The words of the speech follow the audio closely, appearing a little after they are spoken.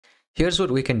Here's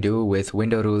what we can do with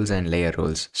window rules and layer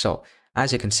rules. So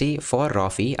as you can see, for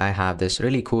Rafi, I have this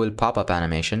really cool pop-up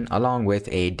animation along with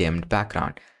a dimmed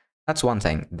background. That's one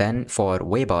thing. Then for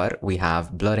Waybar, we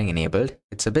have blurring enabled.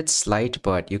 It's a bit slight,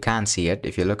 but you can see it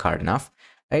if you look hard enough,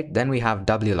 right? Then we have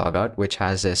wlogout, which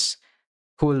has this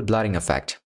cool blurring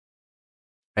effect,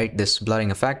 right? This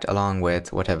blurring effect along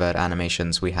with whatever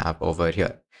animations we have over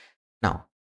here. Now,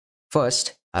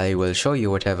 first, I will show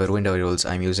you whatever window rules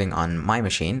I'm using on my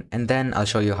machine, and then I'll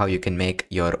show you how you can make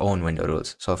your own window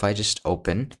rules. So if I just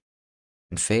open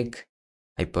config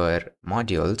hyper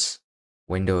modules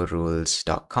window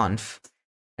rules.conf,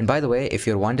 and by the way, if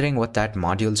you're wondering what that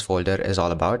modules folder is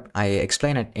all about, I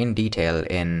explain it in detail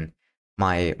in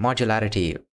my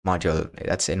modularity module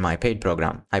that's in my paid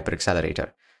program, Hyper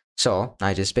Accelerator. So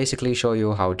I just basically show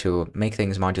you how to make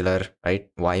things modular, right?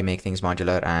 Why make things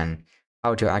modular and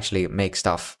how to actually make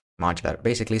stuff modular.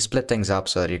 Basically split things up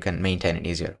so that you can maintain it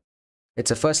easier.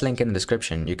 It's a first link in the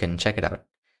description. You can check it out,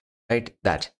 right?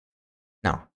 That.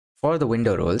 Now, for the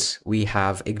window rules, we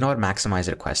have ignore maximize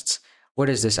requests. What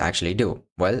does this actually do?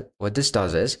 Well, what this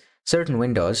does is certain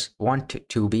windows want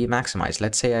to be maximized.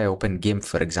 Let's say I open GIMP,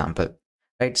 for example,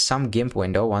 right? Some GIMP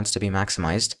window wants to be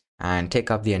maximized and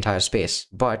take up the entire space,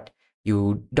 but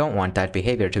you don't want that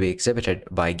behavior to be exhibited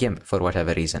by GIMP for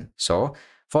whatever reason. So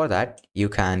for that, you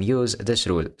can use this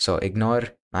rule. So ignore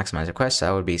maximize requests.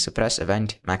 That would be suppress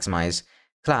event, maximize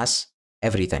class,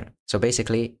 everything. So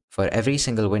basically for every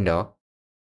single window,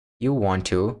 you want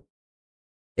to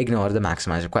ignore the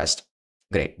maximize request.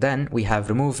 Great. Then we have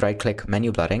remove right-click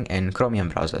menu blurring in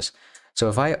Chromium browsers. So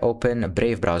if I open a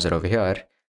Brave browser over here,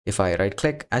 if I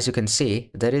right-click, as you can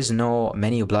see, there is no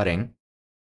menu blurring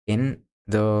in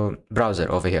the browser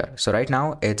over here. So right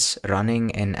now it's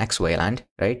running in Xwayland,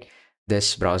 right?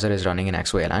 This browser is running in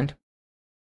Xwayland.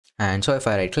 And so if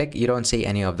I right-click, you don't see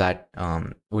any of that,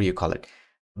 what do you call it?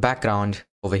 Background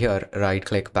over here,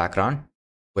 right-click background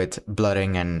with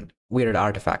blurring and weird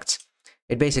artifacts.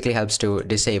 It basically helps to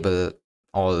disable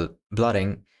all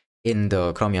blurring in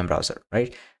the Chromium browser,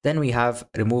 right? Then we have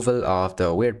removal of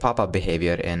the weird pop-up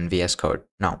behavior in VS Code.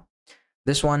 Now,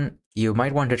 this one, you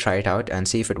might want to try it out and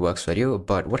see if it works for you,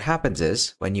 but what happens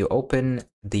is when you open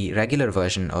the regular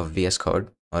version of VS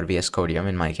Code, or VS Codium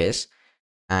in my case,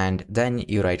 and then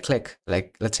you right click,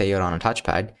 like let's say you're on a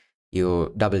touchpad,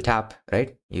 you double tap,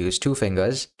 right? You use two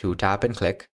fingers to tap and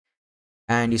click,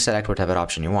 and you select whatever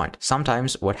option you want.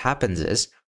 Sometimes what happens is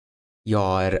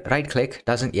your right click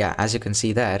doesn't, yeah, as you can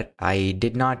see there, I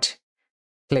did not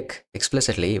click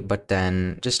explicitly, but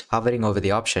then just hovering over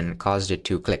the option caused it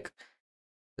to click.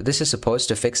 This is supposed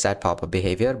to fix that pop-up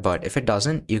behavior, but if it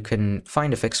doesn't, you can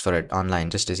find a fix for it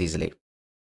online just as easily.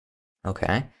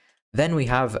 Okay, then we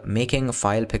have making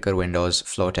file picker windows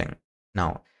floating.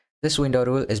 Now, this window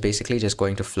rule is basically just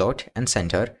going to float and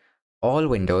center all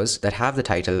windows that have the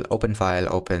title open file,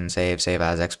 open, save, save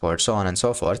as, export, so on and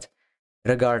so forth,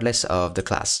 regardless of the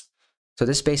class. So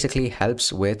this basically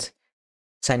helps with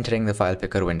centering the file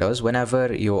picker windows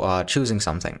whenever you are choosing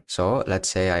something. So let's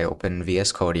say I open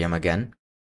VS Codium again.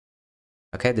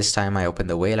 Okay, this time I open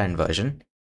the Wayland version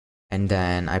and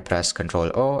then I press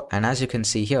Ctrl O, and as you can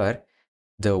see here,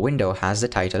 the window has the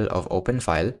title of open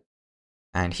file,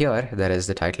 and here there is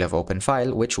the title of open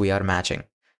file which we are matching.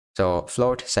 So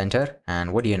float center,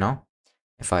 and what do you know?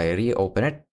 If I reopen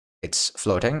it, it's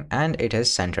floating and it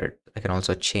is centered. I can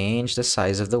also change the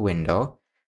size of the window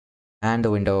and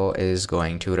the window is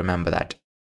going to remember that.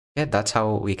 Yeah, that's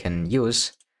how we can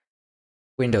use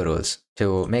window rules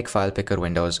to make file picker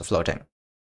windows floating.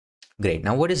 Great.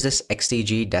 Now, what is this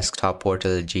XDG desktop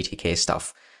portal GTK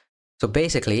stuff? So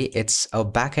basically, it's a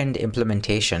backend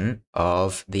implementation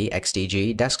of the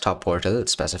XDG desktop portal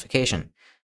specification.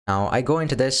 Now, I go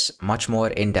into this much more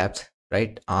in depth,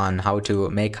 right, on how to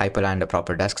make Hyprland a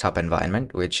proper desktop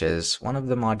environment, which is one of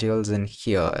the modules in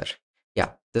here.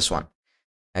 Yeah, this one.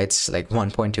 It's like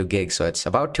 1.2 gigs, so it's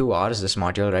about 2 hours, this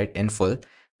module, right, in full.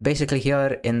 Basically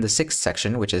here in the 6th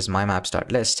section, which is my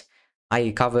maps.list,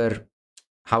 I cover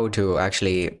how to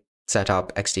actually set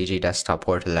up XDG desktop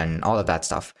portal and all of that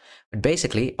stuff. But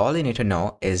basically, all you need to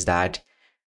know is that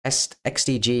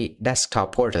XDG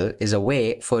desktop portal is a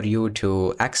way for you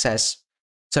to access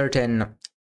certain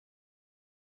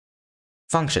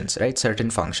functions, right?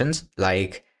 Certain functions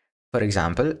like, for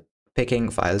example, picking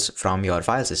files from your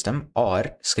file system or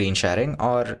screen sharing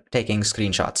or taking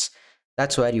screenshots.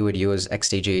 That's where you would use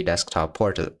XDG desktop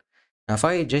portal. Now, if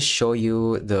I just show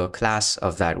you the class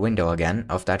of that window again,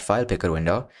 of that file picker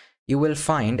window, you will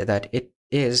find that it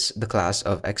is the class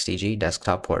of XDG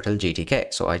desktop portal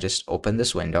GTK. So I just open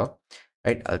this window,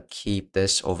 right? I'll keep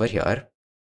this over here.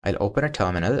 I'll open a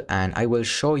terminal and I will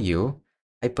show you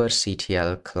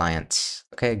hyperctl clients.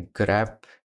 Okay, grep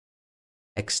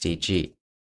xtg.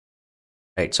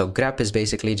 Right, so grep is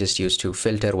basically just used to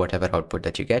filter whatever output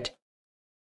that you get.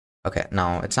 Okay,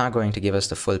 now it's not going to give us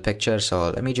the full picture, so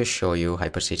let me just show you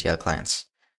hyperctl clients.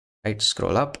 Right,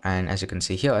 scroll up, and as you can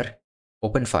see here,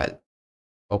 open file,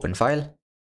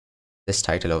 this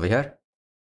title over here.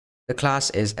 The class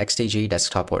is xtg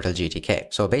desktop portal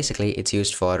gtk. So basically it's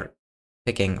used for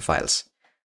picking files.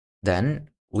 Then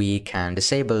we can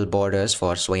disable borders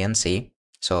for sway_nc.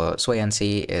 So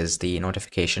sway_nc is the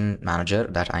notification manager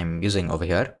that I'm using over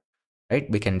here. Right,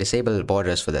 we can disable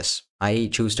borders for this. I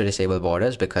choose to disable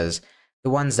borders because the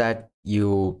ones that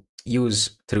you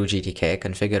use through GTK,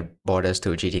 configure borders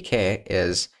through GTK,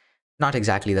 is not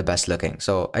exactly the best looking.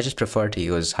 So I just prefer to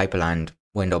use Hyprland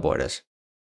window borders.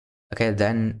 Okay,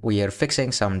 then we are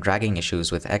fixing some dragging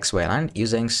issues with xwayland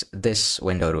using this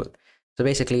window rule. So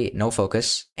basically, no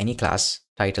focus, any class,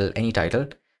 title, any title,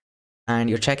 and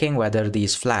you're checking whether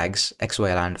these flags,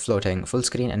 xwayland, floating, full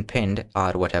screen, and pinned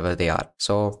are whatever they are.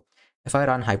 So if I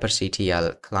run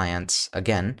hyperctl clients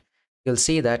again, you'll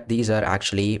see that these are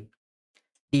actually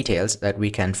details that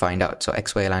we can find out. So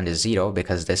xwayland is 0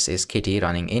 because this is Kitty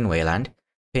running in Wayland.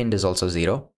 Pinned is also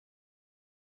 0,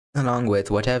 along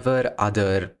with whatever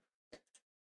other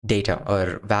data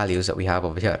or values that we have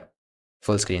over here.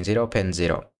 Full screen 0, pin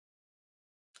 0.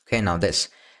 Okay, now this.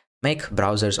 Make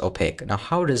browsers opaque. Now,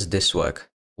 how does this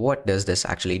work? What does this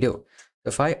actually do?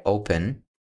 If I open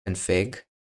config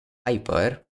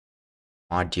hyper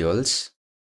modules,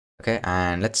 okay,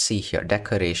 and let's see here,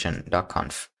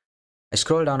 decoration.conf. I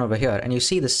scroll down over here and you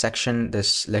see this section,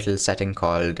 this little setting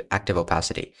called active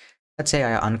opacity. Let's say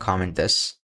I uncomment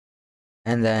this.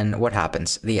 And then what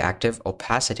happens? The active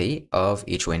opacity of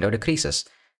each window decreases.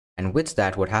 And with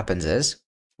that, what happens is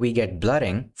we get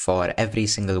blurring for every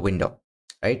single window,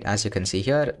 right? As you can see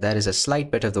here, there is a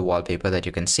slight bit of the wallpaper that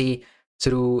you can see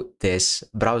through this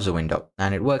browser window.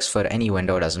 And it works for any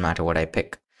window, doesn't matter what I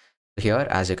pick. Here,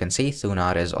 as you can see,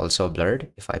 Thunar is also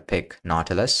blurred. If I pick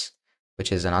Nautilus,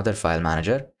 which is another file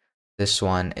manager, this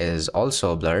one is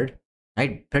also blurred,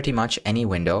 right? Pretty much any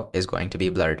window is going to be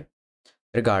blurred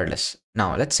regardless.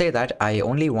 Now, let's say that I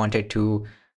only wanted to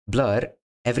blur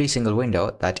every single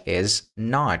window that is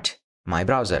not my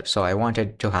browser. So I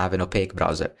wanted to have an opaque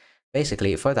browser.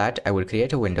 Basically, for that, I would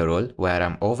create a window rule where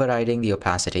I'm overriding the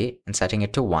opacity and setting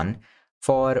it to 1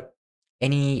 for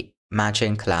any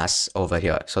matching class over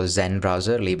here. So Zen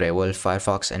browser, LibreWolf,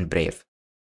 Firefox, and Brave.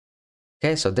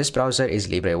 Okay, so this browser is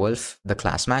LibreWolf, the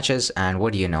class matches, and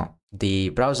what do you know? The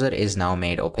browser is now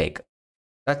made opaque.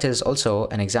 That is also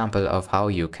an example of how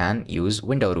you can use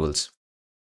window rules.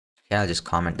 Okay, I'll just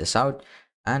comment this out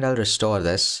and I'll restore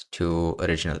this to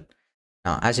original.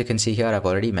 Now, as you can see here, I've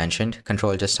already mentioned,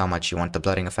 control just how much you want the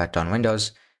blurring effect on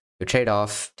windows. You trade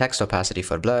off text opacity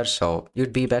for blur, so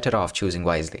you'd be better off choosing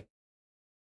wisely.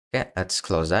 Okay, let's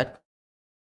close that.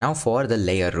 Now for the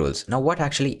layer rules. Now, what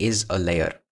actually is a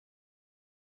layer?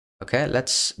 Okay,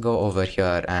 let's go over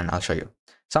here and I'll show you.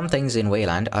 Some things in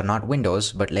Wayland are not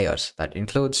windows, but layers. That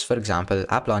includes, for example,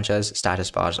 app launchers,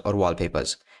 status bars, or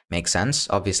wallpapers. Makes sense.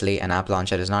 Obviously, an app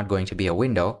launcher is not going to be a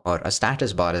window, or a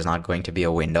status bar is not going to be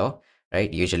a window,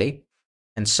 right? Usually.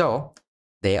 And so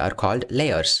they are called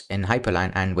layers in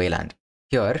Hyprland and Wayland.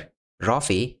 Here,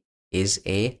 Rofi is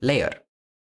a layer.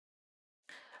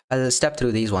 I'll step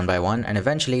through these one by one, and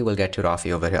eventually we'll get to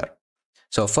Rofi over here.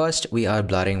 So first we are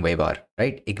blurring waybar,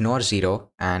 right? Ignore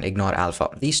 0 and ignore alpha.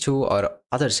 These two are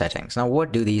other settings. Now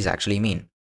what do these actually mean?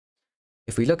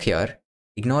 If we look here,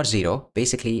 ignore 0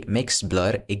 basically makes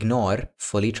blur ignore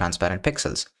fully transparent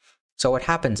pixels. So what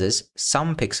happens is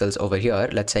some pixels over here,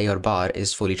 let's say your bar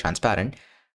is fully transparent,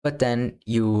 but then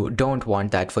you don't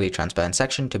want that fully transparent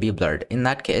section to be blurred. In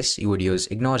that case, you would use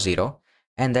ignore 0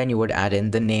 and then you would add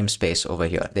in the namespace over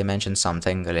here. They mentioned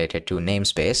something related to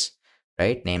namespace,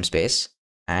 right? Namespace.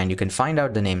 And you can find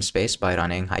out the namespace by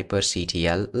running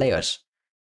hyperctl layers,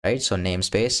 right? So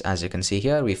namespace, as you can see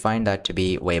here, we find that to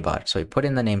be waybar. So we put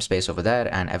in the namespace over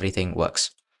there and everything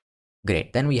works.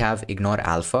 Great. Then we have ignore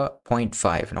alpha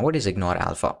 0.5. Now what is ignore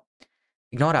alpha?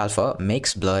 Ignore alpha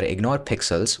makes blur ignore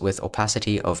pixels with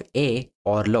opacity of A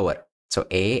or lower. So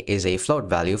A is a float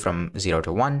value from 0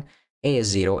 to 1. A is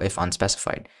 0 if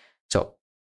unspecified. So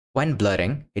when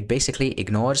blurring, it basically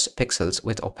ignores pixels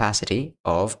with opacity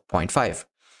of 0.5.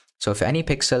 So if any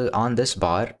pixel on this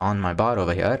bar, on my bar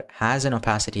over here, has an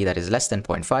opacity that is less than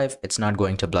 0.5, it's not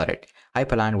going to blur it.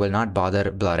 Hyprland will not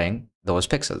bother blurring those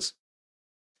pixels.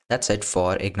 That's it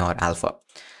for ignore alpha.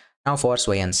 Now for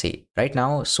sway_nc. Right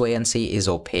now, sway_nc is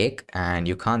opaque and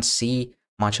you can't see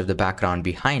much of the background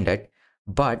behind it.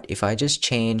 But if I just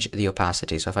change the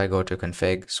opacity, so if I go to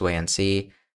config, sway and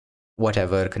see,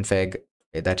 whatever config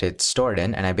that it's stored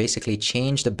in, and I basically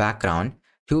change the background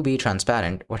to be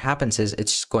transparent, what happens is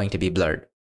it's going to be blurred.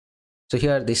 So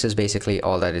here, this is basically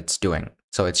all that it's doing.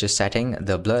 So it's just setting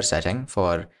the blur setting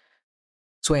for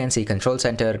sway and see control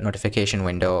center, notification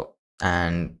window,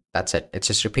 and that's it. It's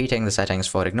just repeating the settings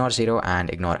for ignore 0 and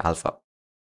ignore alpha.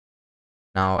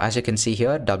 Now, as you can see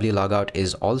here, wlogout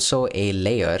is also a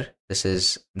layer. This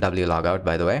is wlogout,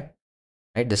 by the way,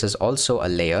 right? This is also a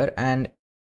layer, and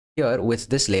here with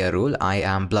this layer rule, I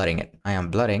am blurring it. I am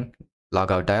blurring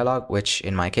logout dialog, which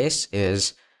in my case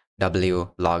is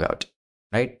wlogout,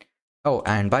 right? Oh,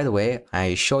 and by the way,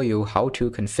 I show you how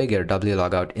to configure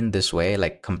wlogout in this way,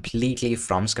 like completely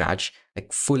from scratch,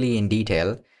 like fully in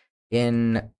detail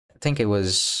in, I think it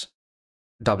was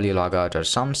wlogout or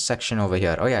some section over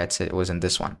here. Oh yeah, it was in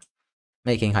this one,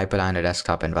 making Hyprland a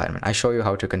desktop environment. I show you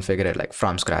how to configure it like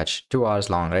from scratch, 2 hours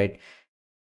long, right?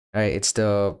 Right, it's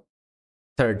the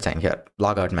third thing here,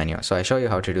 logout menu. So I show you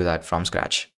how to do that from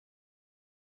scratch.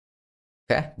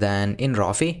 Okay, then in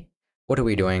Rofi, what are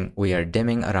we doing? We are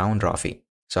dimming around Rofi.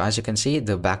 So as you can see,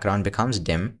 the background becomes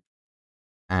dim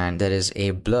and there is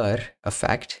a blur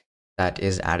effect that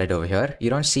is added over here. You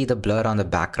don't see the blur on the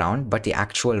background, but the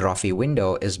actual Rofi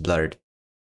window is blurred.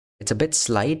 It's a bit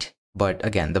slight, but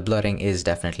again, the blurring is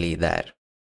definitely there.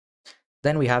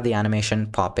 Then we have the animation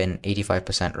pop in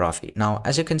 85% Rofi. Now,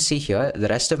 as you can see here, the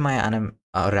rest of my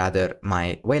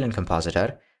my Wayland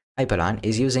compositor, Hyprland,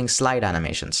 is using slide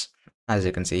animations. As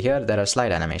you can see here, there are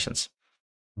slide animations.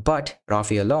 But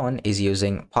Rofi alone is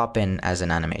using pop in as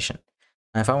an animation.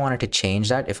 Now, if I wanted to change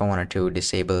that, if I wanted to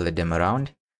disable the dim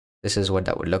around, this is what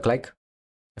that would look like.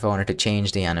 If I wanted to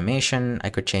change the animation, I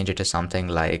could change it to something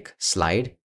like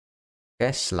slide.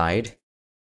 Okay, slide.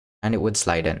 And it would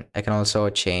slide in. I can also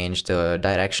change the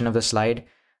direction of the slide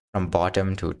from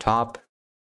bottom to top.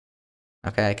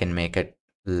 Okay, I can make it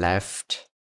left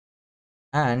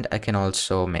and I can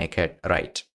also make it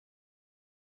right.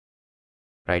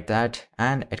 Right that,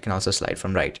 and it can also slide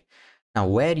from right. Now,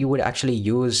 where you would actually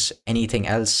use anything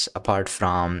else apart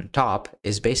from top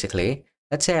is basically,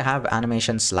 let's say I have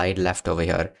animation slide left over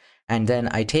here, and then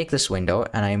I take this window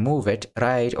and I move it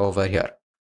right over here.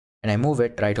 And I move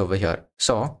it right over here.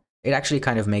 So it actually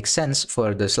kind of makes sense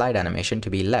for the slide animation to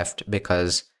be left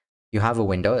because you have a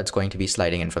window that's going to be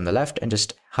sliding in from the left and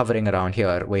just hovering around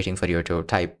here waiting for you to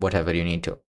type whatever you need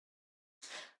to.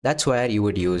 That's where you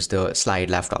would use the slide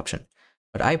left option.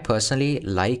 But I personally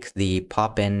like the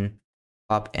pop in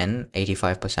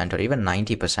 85% or even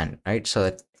 90%, right? So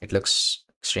that it looks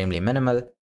extremely minimal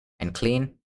and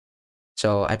clean.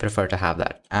 So I prefer to have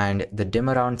that. And the dim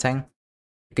around thing,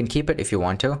 you can keep it if you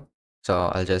want to.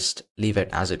 So I'll just leave it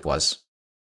as it was.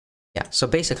 Yeah, so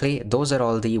basically those are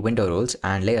all the window rules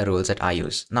and layer rules that I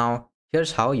use. Now,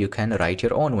 here's how you can write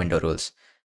your own window rules.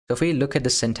 So if we look at the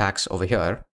syntax over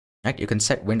here, right, you can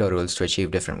set window rules to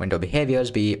achieve different window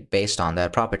behaviors based on their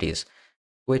properties,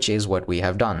 which is what we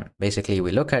have done. Basically,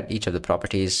 we look at each of the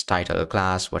properties, title,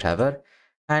 class, whatever,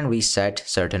 and we set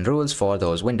certain rules for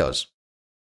those windows.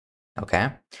 Okay.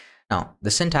 Now,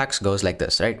 the syntax goes like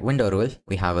this, right? Window rule,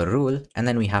 we have a rule, and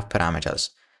then we have parameters.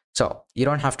 So you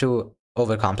don't have to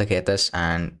overcomplicate this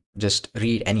and just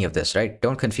read any of this, right?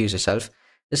 Don't confuse yourself.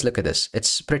 Just look at this.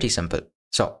 It's pretty simple.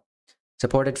 So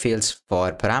supported fields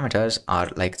for parameters are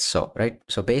like so, right?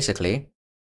 So basically,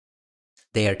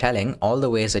 they are telling all the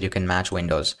ways that you can match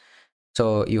windows.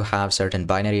 So you have certain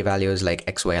binary values like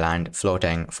xyland,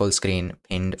 floating, full screen,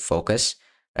 pinned, focus,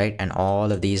 right? And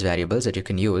all of these variables that you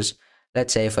can use.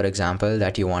 Let's say, for example,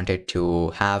 that you wanted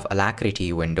to have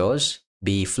alacrity windows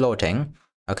be floating.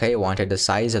 Okay, you wanted the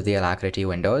size of the alacrity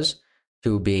windows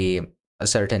to be a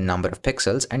certain number of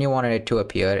pixels and you wanted it to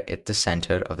appear at the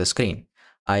center of the screen.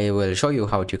 I will show you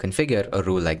how to configure a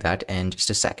rule like that in just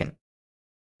a second.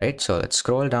 Right, so let's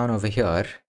scroll down over here.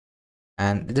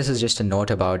 And this is just a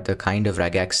note about the kind of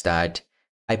regex that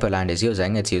Hyprland is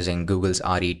using. It's using Google's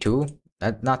RE2.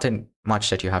 Nothing much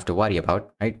that you have to worry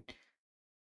about, right?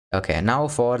 Okay, now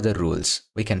for the rules.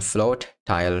 We can float,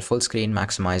 tile, full screen,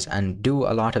 maximize, and do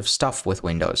a lot of stuff with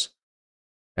windows,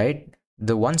 right?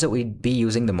 The ones that we'd be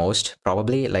using the most,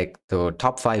 probably like the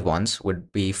top 5 ones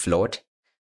would be float,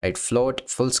 right? Float,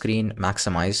 full screen,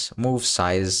 maximize, move,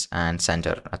 size, and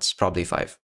center. That's probably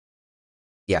 5.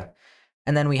 Yeah.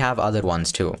 And then we have other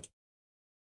ones too.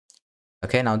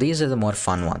 Okay, now these are the more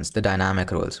fun ones, the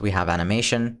dynamic rules. We have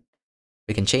animation.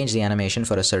 We can change the animation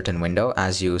for a certain window.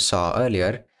 As you saw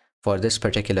earlier, for this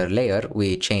particular layer,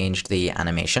 we changed the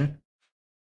animation.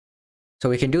 So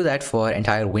we can do that for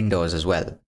entire windows as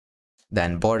well.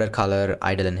 then border color,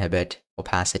 idle inhibit,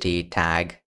 opacity,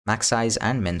 tag, max size,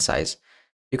 and min size.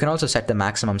 You can also set the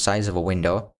maximum size of a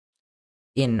window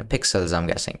in pixels, I'm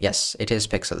guessing. Yes, it is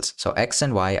pixels. So X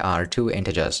and Y are two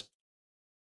integers.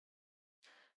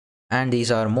 And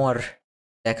these are more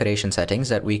decoration settings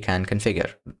that we can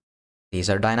configure. These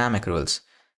are dynamic rules.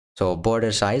 So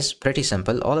border size, pretty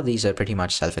simple. All of these are pretty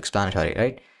much self-explanatory,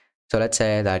 right? So let's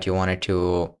say that you wanted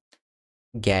to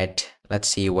get, let's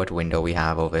see what window we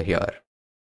have over here.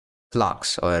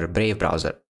 Clocks or Brave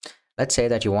browser. Let's say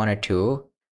that you wanted to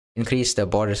increase the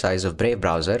border size of Brave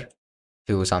browser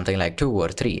to something like 2 or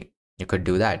 3. You could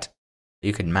do that.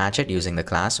 You could match it using the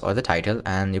class or the title,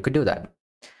 and you could do that.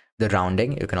 The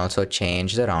rounding, you can also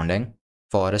change the rounding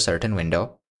for a certain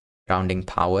window. Rounding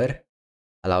power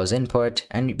allows input,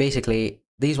 and basically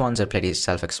these ones are pretty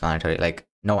self-explanatory, like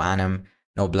no anim,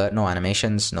 no blur, no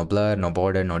animations, no blur, no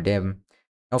border, no dim,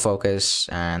 no focus,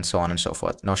 and so on and so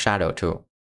forth. No shadow too.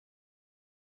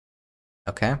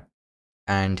 Okay,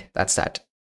 and that's that.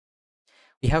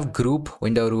 We have group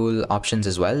window rule options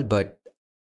as well, but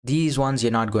these ones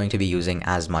you're not going to be using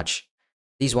as much.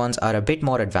 These ones are a bit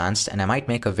more advanced, and I might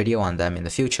make a video on them in the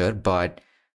future, but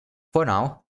for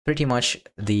now, pretty much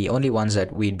the only ones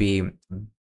that we'd be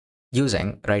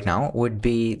using right now would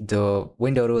be the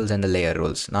window rules and the layer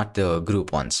rules, not the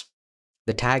group ones.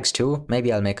 The tags too,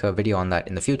 maybe I'll make a video on that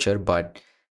in the future, but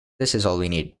this is all we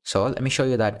need. So let me show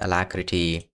you that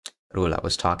alacrity rule I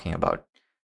was talking about.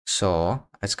 So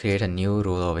let's create a new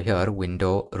rule over here,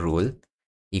 window rule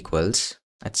equals,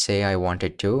 let's say I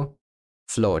wanted to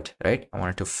float, right? I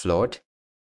wanted to float.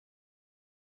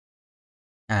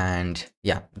 And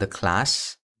yeah, the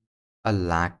class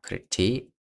alacrity,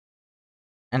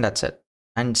 and that's it.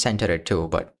 And center it too,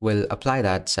 but we'll apply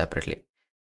that separately.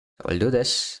 So we'll do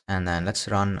this, and then let's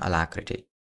run alacrity.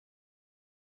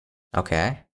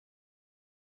 Okay.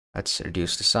 Let's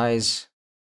reduce the size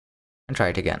and try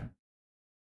it again.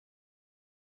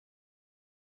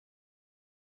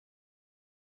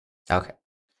 Okay.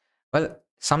 Well,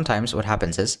 sometimes what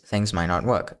happens is things might not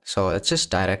work. So let's just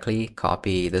directly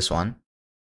copy this one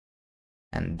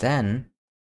and then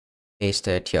paste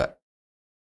it here.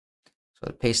 So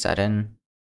we'll paste that in.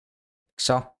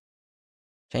 So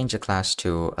change the class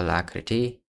to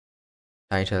alacrity,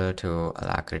 title to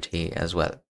alacrity as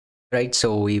well. Right,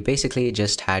 so we basically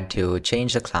just had to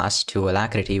change the class to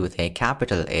alacrity with a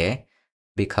capital A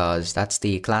because that's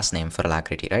the class name for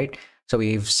alacrity, right? So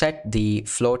we've set the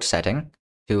float setting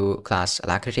to class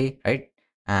alacrity, right?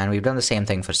 And we've done the same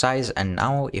thing for size. And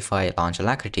now if I launch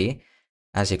alacrity,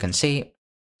 as you can see,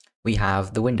 we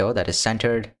have the window that is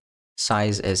centered.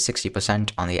 Size is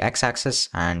 60% on the x-axis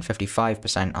and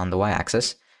 55% on the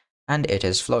y-axis, and it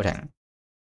is floating.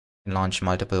 You can launch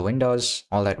multiple windows,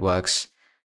 all that works.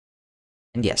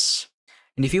 And yes,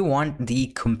 and if you want the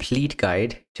complete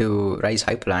guide to Rise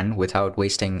Hyprland without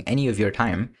wasting any of your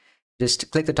time,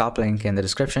 just click the top link in the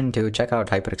description to check out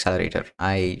Hyper Accelerator.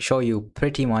 I show you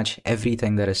pretty much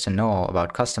everything there is to know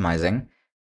about customizing.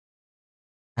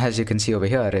 As you can see over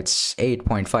here, it's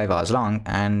 8.5 hours long,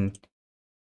 and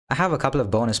I have a couple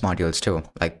of bonus modules too,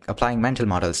 like applying mental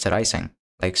models to rising,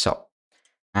 like so.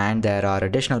 And there are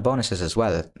additional bonuses as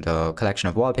well, the collection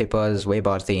of wallpapers,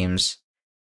 waybar themes,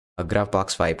 a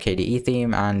Gravbox Vibe KDE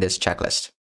theme, and this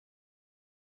checklist.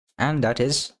 And that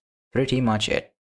is pretty much it.